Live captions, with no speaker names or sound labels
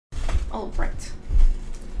Oh, right.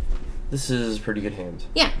 This is a pretty good hand.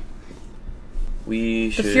 Yeah.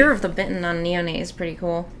 We should... The Fear of the Bitten on Neonate is pretty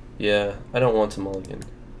cool. Yeah, I don't want to mulligan.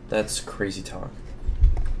 That's crazy talk.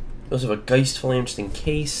 We also have a Geist Flame just in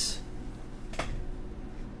case.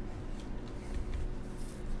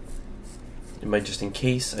 It might just in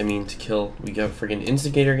case, I mean to kill. We got friggin'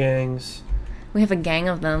 Instigator gangs. We have a gang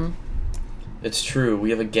of them. It's true, we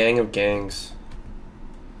have a gang of gangs.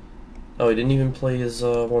 Oh, he didn't even play his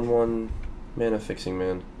 1/1 mana fixing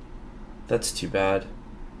man. That's too bad.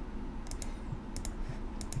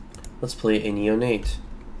 Let's play a Neonate.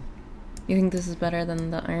 You think this is better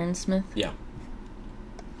than the Ironsmith? Yeah.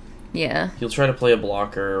 Yeah. He'll try to play a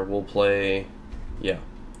blocker, we'll play... Yeah.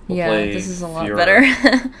 We'll yeah, play this is a lot Fiora.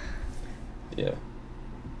 better. Yeah.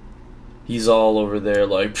 He's all over there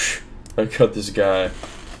like, psh, I cut this guy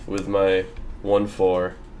with my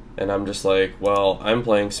 1/4. And I'm just like, well, I'm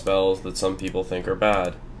playing spells that some people think are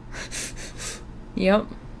bad. Yep.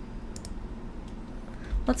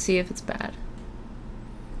 Let's see if it's bad.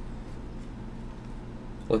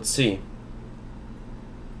 Let's see.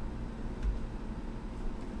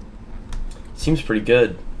 Seems pretty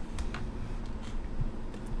good.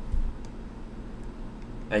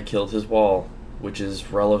 I killed his wall, which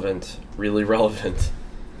is relevant. Really relevant.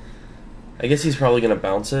 I guess he's probably gonna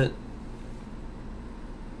bounce it.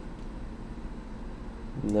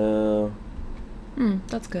 No.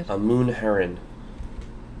 That's good. A Moon Heron.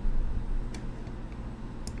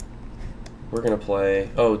 We're gonna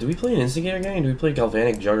play... Oh, do we play an Instigator gang or do we play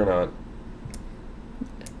Galvanic Juggernaut?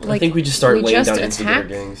 Like, I think we just start laying just down Instigator attack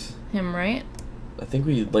gangs. him, right? I think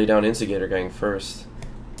we lay down Instigator gang first.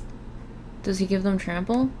 Does he give them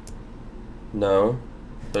trample? No,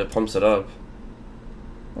 but it pumps it up.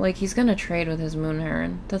 Like, he's gonna trade with his Moon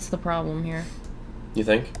Heron. That's the problem here. You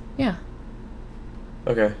think? Yeah.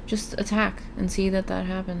 Okay. Just attack and see that that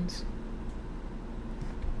happens.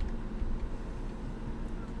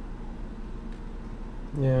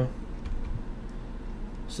 Yeah.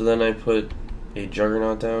 So then I put a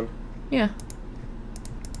Juggernaut down. Yeah.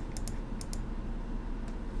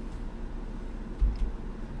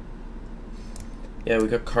 Yeah, we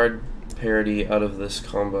got card parity out of this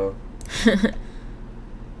combo.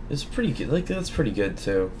 It's pretty good. Like, that's pretty good,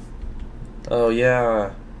 too. Oh,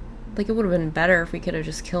 yeah. Like, it would have been better if we could have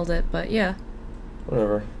just killed it, but yeah.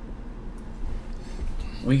 Whatever.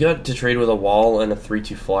 We got to trade with a wall and a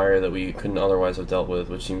 3/2 flyer that we couldn't otherwise have dealt with,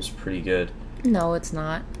 which seems pretty good. No, it's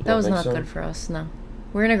not. That Don't was think not so? good for us, no.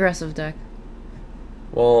 We're an aggressive deck.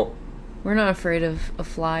 Well, We're not afraid of a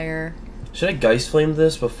flyer. should I Geist Flame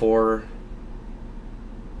this before...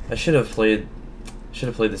 I should have played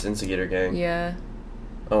this Instigator gang. Yeah.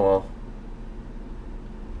 Oh well.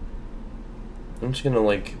 I'm just gonna,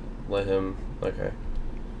 like, let him... Okay.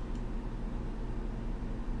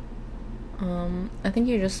 I think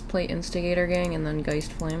you just play Instigator Gang and then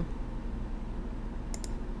Geist Flame.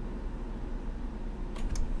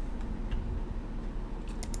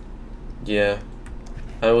 Yeah.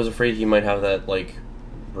 I was afraid he might have that, like,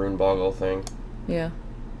 Rune Boggle thing. Yeah.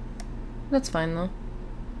 That's fine, though.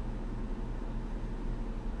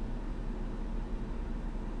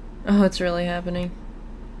 Oh, it's really happening.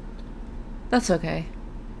 That's okay.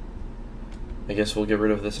 I guess we'll get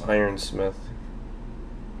rid of this Ironsmith.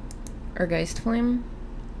 Or Geist Flame?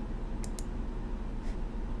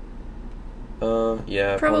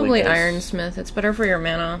 Yeah, Probably Geist. Ironsmith. It's better for your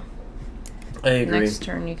mana. I agree. Next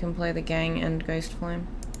turn you can play the Gang and Geist Flame.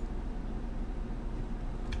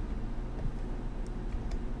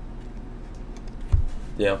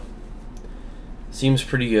 Yeah. Seems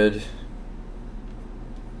pretty good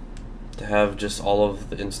to have just all of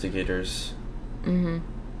the Instigators. Mm-hmm.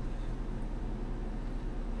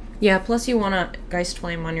 Yeah, plus you want to Geist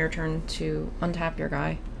Flame on your turn to untap your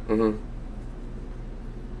guy. Mm-hmm.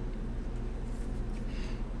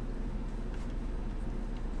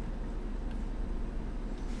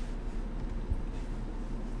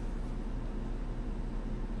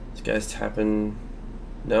 This guy's tapping...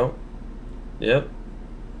 No? Yep.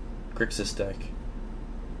 Grixis deck.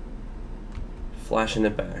 Flashing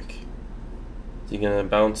it back. Is he gonna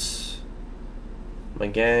bounce my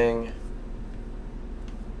gang?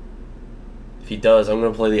 If he does, I'm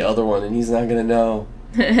gonna play the other one and he's not gonna know.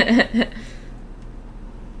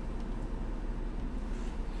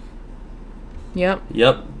 Yep.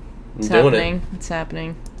 Yep. It's I'm doing happening. it. It's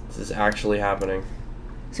happening. This is actually happening.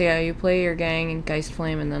 So yeah, you play your Gang and Geist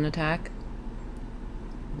Flame and then attack.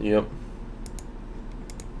 Yep.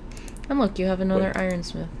 And look, you have another Wait.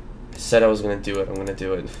 Ironsmith. I said I was gonna do it. I'm gonna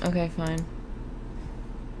do it. Okay, fine.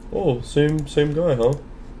 Oh, same guy, huh?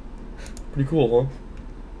 Pretty cool, huh?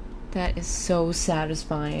 That is so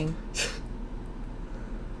satisfying.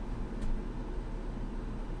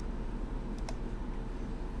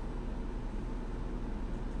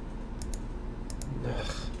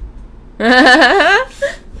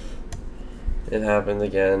 It happened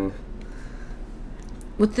again.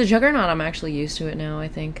 With the Juggernaut, I'm actually used to it now, I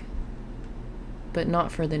think. But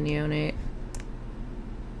not for the Neonate.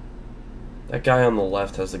 That guy on the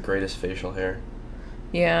left has the greatest facial hair.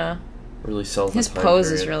 Yeah. Really sells his the time pose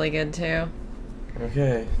period. is really good, too.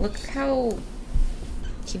 Okay. Look how...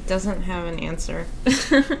 he doesn't have an answer.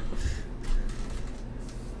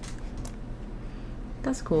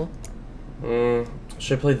 That's cool.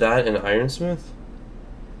 Should I play that in Ironsmith?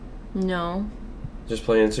 No. Just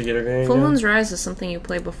play Instigator Gang? Full Moon's Rise is something you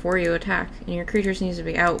play before you attack, and your creatures needs to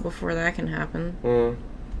be out before that can happen.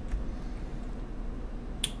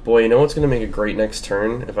 Boy, you know what's going to make a great next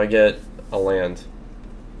turn? If I get a land.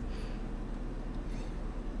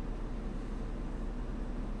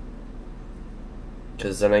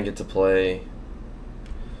 Because then I get to play...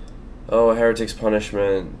 Oh, a Heretic's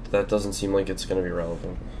Punishment. That doesn't seem like it's going to be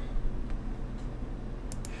relevant.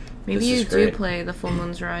 Maybe you do play the Full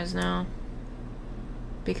Moon's Rise now.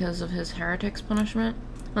 Because of his Heretic's Punishment.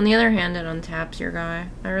 On the other hand, it untaps your guy.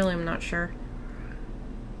 I really am not sure.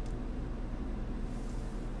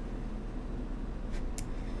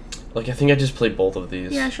 Like, I think I just played both of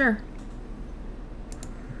these. Yeah, sure.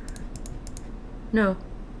 No.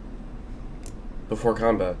 Before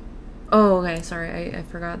combat. Oh, okay, sorry. I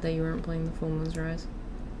forgot that you weren't playing the Full Moon's Rise.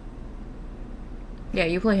 Yeah,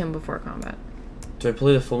 you play him before combat. Do I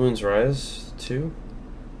play the Full Moon's Rise, too?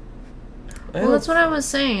 Well, that's what I was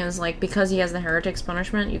saying, is, like, because he has the Heretic's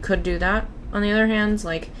Punishment, you could do that. On the other hand,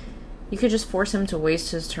 like, you could just force him to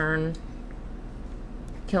waste his turn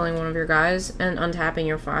killing one of your guys and untapping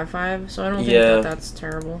your 5/5, so I don't think that that's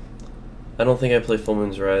terrible. I don't think I play Full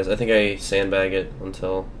Moon's Rise. I think I sandbag it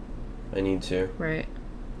until I need to. Right.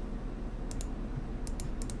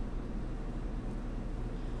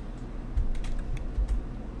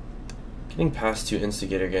 Getting past 2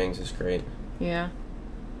 Instigator Gangs is great. Yeah.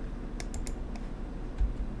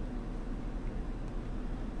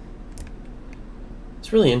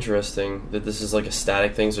 It's really interesting that this is like a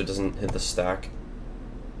static thing, so it doesn't hit the stack.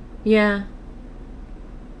 Yeah.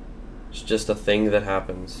 It's just a thing that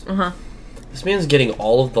happens. Uh-huh. This man's getting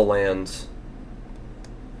all of the lands.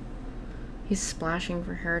 He's splashing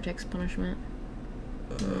for Heretic's Punishment.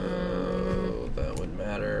 That would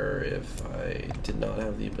matter if I did not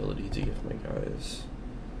have the ability to give my guys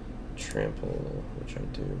trample, which I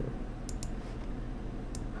do.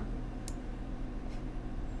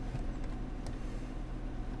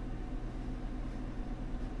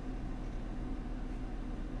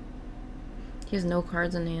 He has no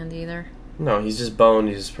cards in hand either. No, he's just boned.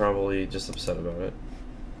 He's probably just upset about it.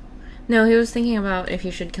 No, he was thinking about if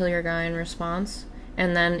you should kill your guy in response,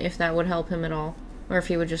 and then if that would help him at all. Or if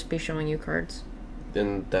he would just be showing you cards.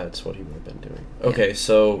 Then that's what he would have been doing. Okay, yeah.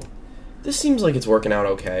 So this seems like it's working out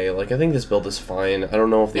okay. Like, I think this build is fine. I don't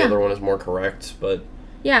know if the other one is more correct, but...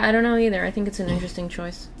 Yeah, I don't know either. I think it's an interesting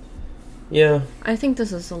choice. Yeah. I think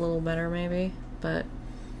this is a little better, maybe, but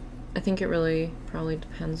I think it really probably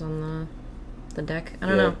depends on the deck. I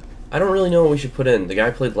don't know. I don't really know what we should put in. The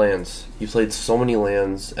guy played lands. He played so many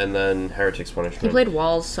lands, and then Heretic's Punishment. He played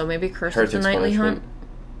walls, so maybe Curse of the Nightly Hunt.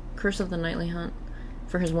 Curse of the Nightly Hunt.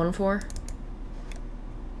 For his 1/4.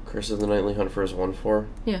 Curse of the Nightly Hunt for his 1/4?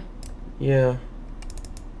 Yeah. Yeah.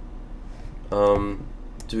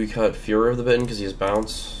 Do we cut Fury of the Bitten because he has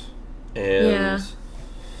bounce? And... Yeah.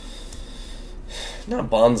 Not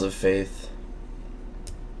Bonds of Faith.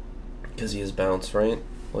 Because he has bounce, right?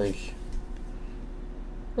 Like...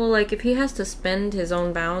 Well, like, if he has to spend his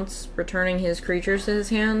own bounce returning his creatures to his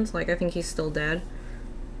hands, like, I think he's still dead.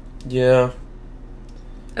 Yeah.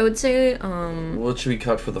 I would say, What should we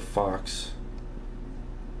cut for the Fox?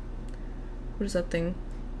 What is that thing?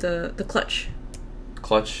 The Clutch.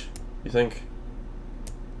 Clutch, you think?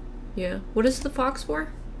 Yeah. What is the Fox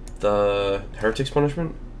for? The Heretic's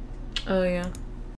Punishment? Oh, yeah.